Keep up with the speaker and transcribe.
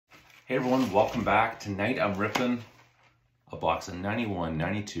Hey everyone, welcome back. Tonight I'm ripping a box of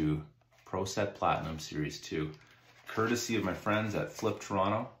 91-92 ProSet Platinum Series 2, courtesy of my friends at Flip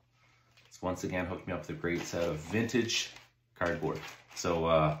Toronto. It's once again hooked me up with a great set of vintage cardboard.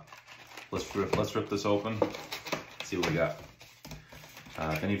 So let's rip this open, see what we got.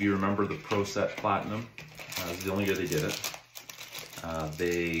 If any of you remember the ProSet Platinum, this is the only year they did it.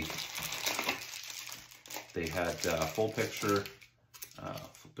 They had full picture.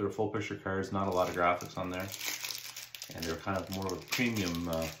 They were full picture cards, not a lot of graphics on there, and they were kind of more of a premium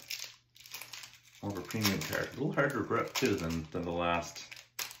card. A little harder to grip too than the last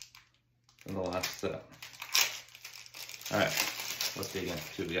set. All right, let's dig in.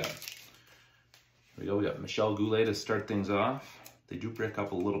 See what we got. Here we go. We got Michel Goulet to start things off. They do break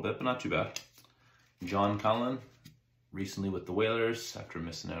up a little bit, but not too bad. John Cullen, recently with the Whalers after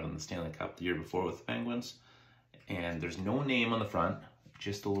missing out on the Stanley Cup the year before with the Penguins. And there's no name on the front,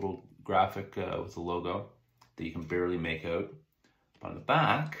 just a little graphic with the logo that you can barely make out. But on the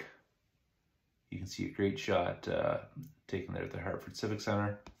back, you can see a great shot taken there at the Hartford Civic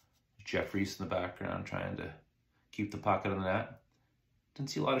Center. Jeff Reese in the background trying to keep the puck out of the net.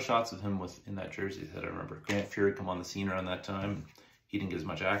 Didn't see a lot of shots of him in that jersey that I remember. Grant Fury come on the scene around that time. He didn't get as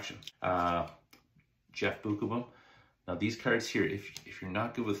much action. Jeff Bookabum. Now these cards here, if you're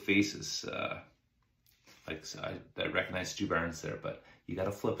not good with faces, like I recognize Stu Barnes there, but you got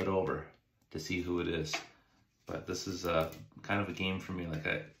to flip it over to see who it is. But this is kind of a game for me. Like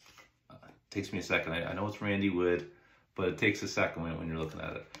it takes me a second. I know it's Randy Wood, but it takes a second when you're looking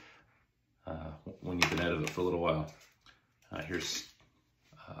at it. When you've been out of it for a little while. Here's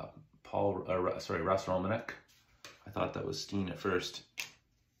Russ Romanek. I thought that was Steen at first.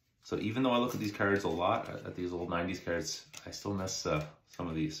 So even though I look at these cards a lot, at these old 90s cards, I still miss some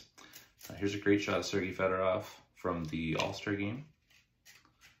of these. Here's a great shot of Sergei Fedorov from the All-Star game.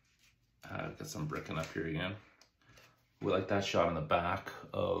 Got some bricking up here again. We like that shot on the back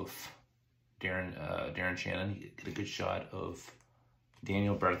of Darren Shannon. You get a good shot of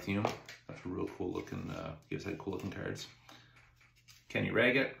Daniel Bartholomew. That's a real cool looking, gives that cool looking cards. Kenny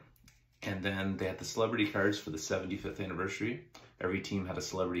Raggett. And then they had the celebrity cards for the 75th anniversary. Every team had a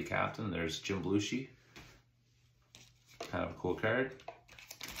celebrity captain. There's Jim Belushi. Kind of a cool card.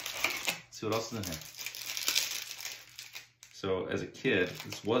 Let's see what else is in here. So as a kid,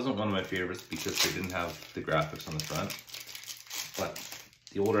 this wasn't one of my favorites because they didn't have the graphics on the front. But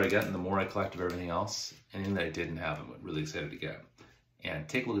the older I get and the more I collect of everything else, anything that I didn't have, I'm really excited to get. And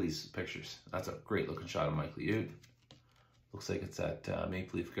take a look at these pictures. That's a great looking shot of Mike Liut. Looks like it's at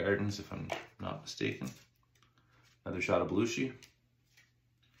Maple Leaf Gardens, if I'm not mistaken. Another shot of Belushi.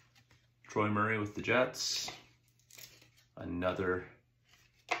 Troy Murray with the Jets. Another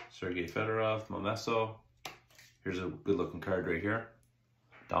Sergei Fedorov, Momesso. Here's a good looking card right here.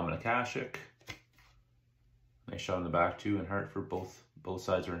 Dominik Hasek. Nice shot in the back too in Hartford. Both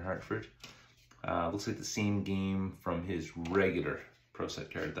sides are in Hartford. Looks like the same game from his regular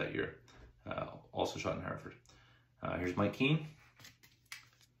ProSet card that year. Also shot in Hartford. Here's Mike Keane.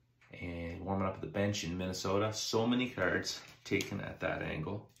 And warming up at the bench in Minnesota. So many cards taken at that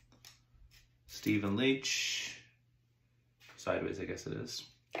angle. Stephen Leach. Sideways, I guess it is.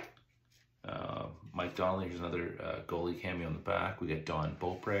 Mike Donnelly, here's another goalie cameo on the back. We got Don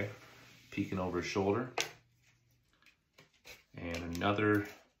Beaupre peeking over his shoulder. And another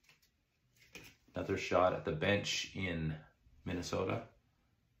shot at the bench in Minnesota.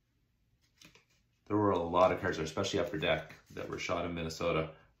 There were a lot of cards there, especially upper deck, that were shot in Minnesota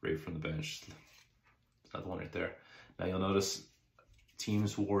right from the bench. There's another one right there. Now you'll notice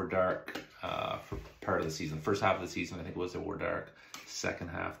teams wore dark for part of the season. First half of the season, I think it was they wore dark. Second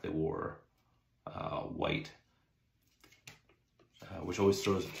half, they wore white, which always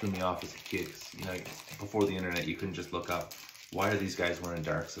threw me off as a kid. 'Cause, you know, before the internet, you couldn't just look up, why are these guys wearing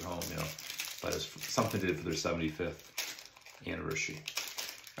darks at home, you know? But it's something they did for their 75th anniversary.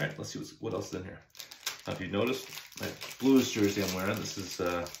 All right, let's see what else is in here. Now, if you noticed, my Blues jersey I'm wearing, this is,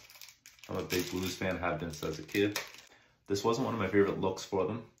 I'm a big Blues fan, have been since I was a kid. This wasn't one of my favorite looks for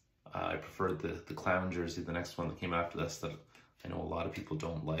them. I preferred the clown jersey, the next one that came after this, that I know a lot of people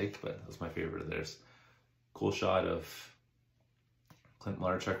don't like, but that's my favorite of theirs. Cool shot of Clint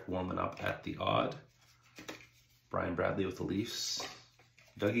Malarchuk warming up at the Odd. Brian Bradley with the Leafs.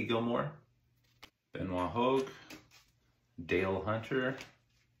 Dougie Gilmore. Benoit Hogue. Dale Hunter.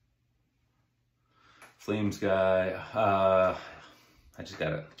 Flames guy. I just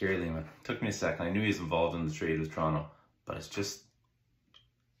got it. Gary Lehman. Took me a second. I knew he was involved in the trade with Toronto, but it's just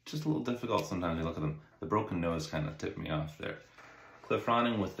a little difficult sometimes to look at them. The broken nose kind of tipped me off there. Cliff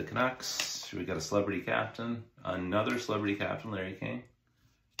Ronning with the Canucks. We got a celebrity captain. Another celebrity captain, Larry King.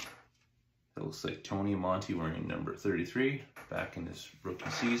 looks like Tony Monty wearing number 33 back in his rookie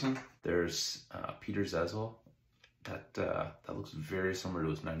season. There's Peter Zezel. That looks very similar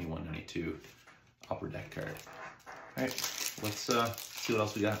to his 91-92 Upper Deck card. All right, let's see what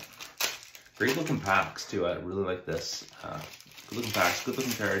else we got. Great looking packs too. I really like this. Good looking packs, good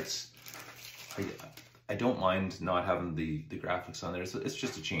looking cards. I don't mind not having the graphics on there. It's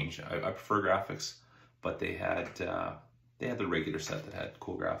just a change. I prefer graphics, but they had the regular set that had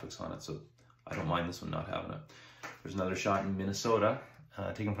cool graphics on it, so I don't mind this one not having it. There's another shot in Minnesota,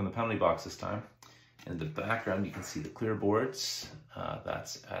 taken from the penalty box this time. In the background, you can see the clear boards.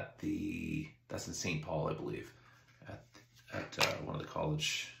 That's in St. Paul, I believe, at one of the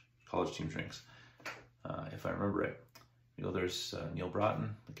college team rinks, if I remember right. You know, there's Neil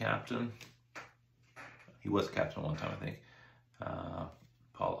Broughton, the captain. He was captain one time, I think.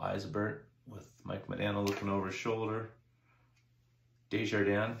 Paul Eisebert with Mike Medano looking over his shoulder.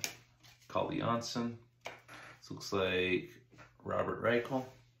 Desjardins, Calle Janssen. This looks like Robert Reichel.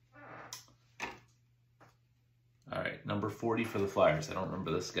 All right, number 40 for the Flyers. I don't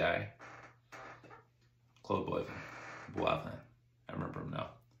remember this guy. Claude Boivin. I remember him now.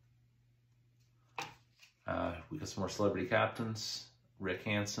 We got some more celebrity captains. Rick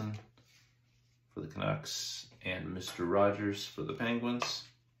Hansen for the Canucks and Mr. Rogers for the Penguins.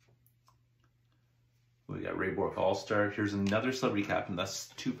 We got Ray Bourque All-Star. Here's another celebrity captain. That's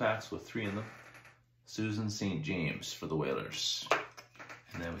 2 packs with 3 in them. Susan St. James for the Whalers.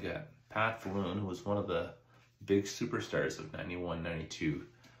 And then we got Pat Falloon, who was one of the big superstars of 91-92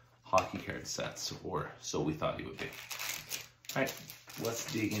 hockey card sets, or so we thought he would be. All right, let's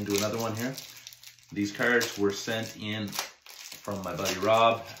dig into another one here. These cards were sent in from my buddy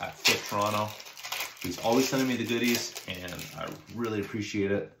Rob at Flip Toronto. He's always sending me the goodies, and I really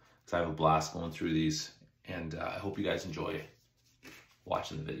appreciate it because I have a blast going through these, and I hope you guys enjoy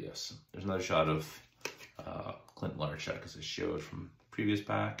watching the videos. There's another shot of Clint Larchuk, as I showed from previous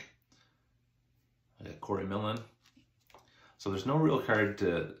pack. I got Corey Millen. So there's no real card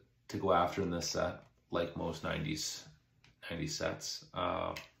to go after in this set, like most 90s sets.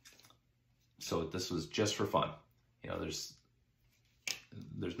 So this was just for fun. You know, there's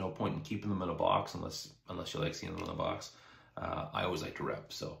no point in keeping them in a box unless you like seeing them in a box. I always like to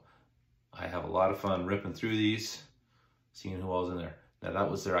rip, so I have a lot of fun ripping through these, seeing who all's in there. Now that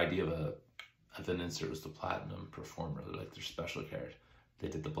was their idea of an insert, was the Platinum Performer, like their special card. They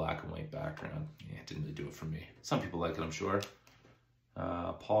did the black and white background. Yeah, it didn't really do it for me. Some people like it, I'm sure.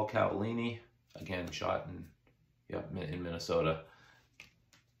 Paul Cavallini, again, shot in Minnesota.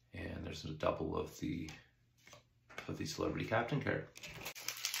 And there's a double of the celebrity captain card.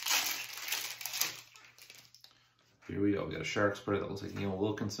 Here we go. We got a Sharks player that looks like Neil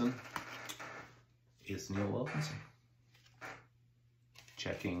Wilkinson. It's Neil Wilkinson.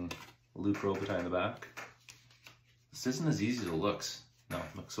 Checking Luke Robitaille in the back. This isn't as easy as it looks. No,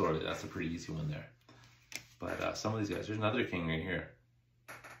 McSorley, that's a pretty easy one there. But some of these guys, there's another king right here.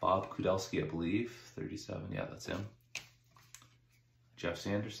 Bob Kudelski, I believe, 37. Yeah, that's him. Jeff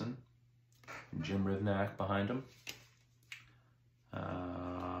Sanderson, Jim Rivnak behind him,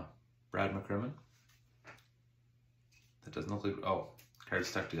 Brad McCrimmon. That doesn't look like, oh, cards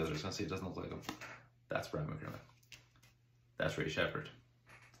stuck together. I was gonna say it doesn't look like him. That's Brad McCrimmon. That's Ray Shepard.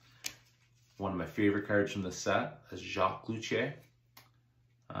 One of my favorite cards from this set is Jacques Cloutier.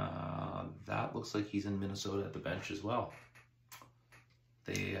 That looks like he's in Minnesota at the bench as well.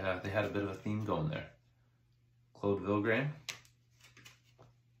 They had a bit of a theme going there. Claude Vilgrain.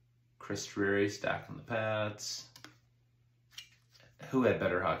 Chris Drury stacking the pads. Who had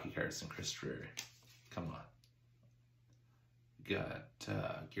better hockey cards than Chris Drury? Come on. Got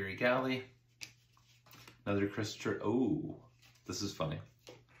Gary Galley. Another Chris Drury. Oh, this is funny.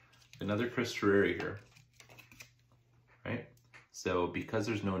 Another Chris Drury here. Right? So because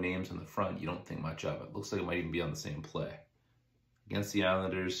there's no names on the front, you don't think much of it. Looks like it might even be on the same play. Against the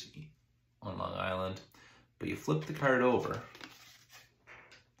Islanders on Long Island. But you flip the card over.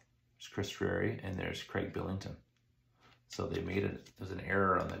 Chris Drury, and there's Craig Billington. So they made it, there's an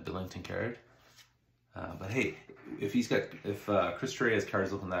error on that Billington card. But hey, if Chris Drury has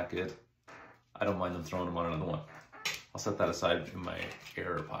cards looking that good, I don't mind them throwing them on another one. I'll set that aside in my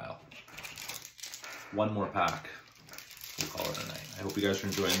error pile. One more pack, we'll call it a night. I hope you guys are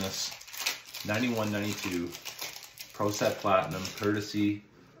enjoying this. 91-92 ProSet Platinum, courtesy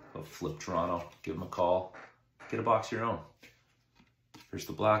of Flip Toronto. Give them a call, get a box of your own. Here's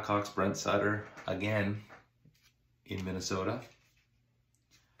the Blackhawks, Brent Sutter, again, in Minnesota.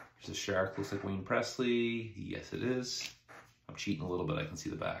 There's a Shark, looks like Wayne Presley. Yes, it is. I'm cheating a little bit, I can see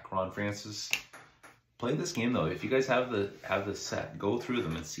the back. Ron Francis, Play this game though. If you guys have the set, go through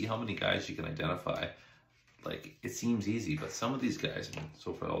them and see how many guys you can identify. Like, it seems easy, but some of these guys, I mean,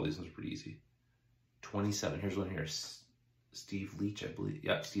 so far all these ones are pretty easy. 27. Here's one here. Steve Leach, I believe.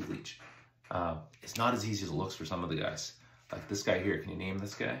 Yeah, Steve Leach. It's not as easy as it looks for some of the guys. Like this guy here. Can you name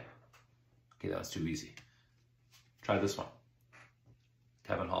this guy? Okay, that was too easy. Try this one.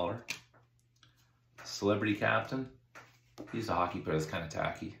 Kevin Holler. Celebrity Captain. He's a hockey player. That's kind of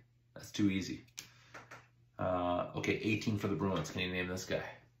tacky. That's too easy. Okay, 18 for the Bruins. Can you name this guy?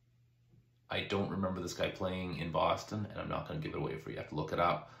 I don't remember this guy playing in Boston, and I'm not going to give it away for you. You have to look it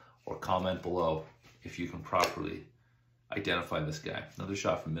up or comment below if you can properly identify this guy. Another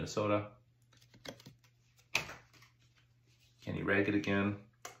shot from Minnesota. Kenny Raggett again.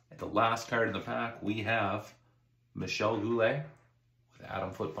 And the last card in the pack, we have Michel Goulet with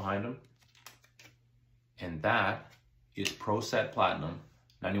Adam Foote behind him. And that is ProSet Platinum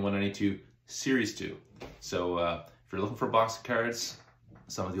 91-92 Series 2. So if you're looking for a box of cards,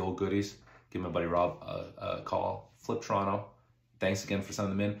 some of the old goodies, give my buddy Rob a call. Flip Toronto. Thanks again for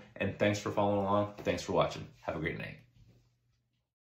sending them in, and thanks for following along. Thanks for watching. Have a great night.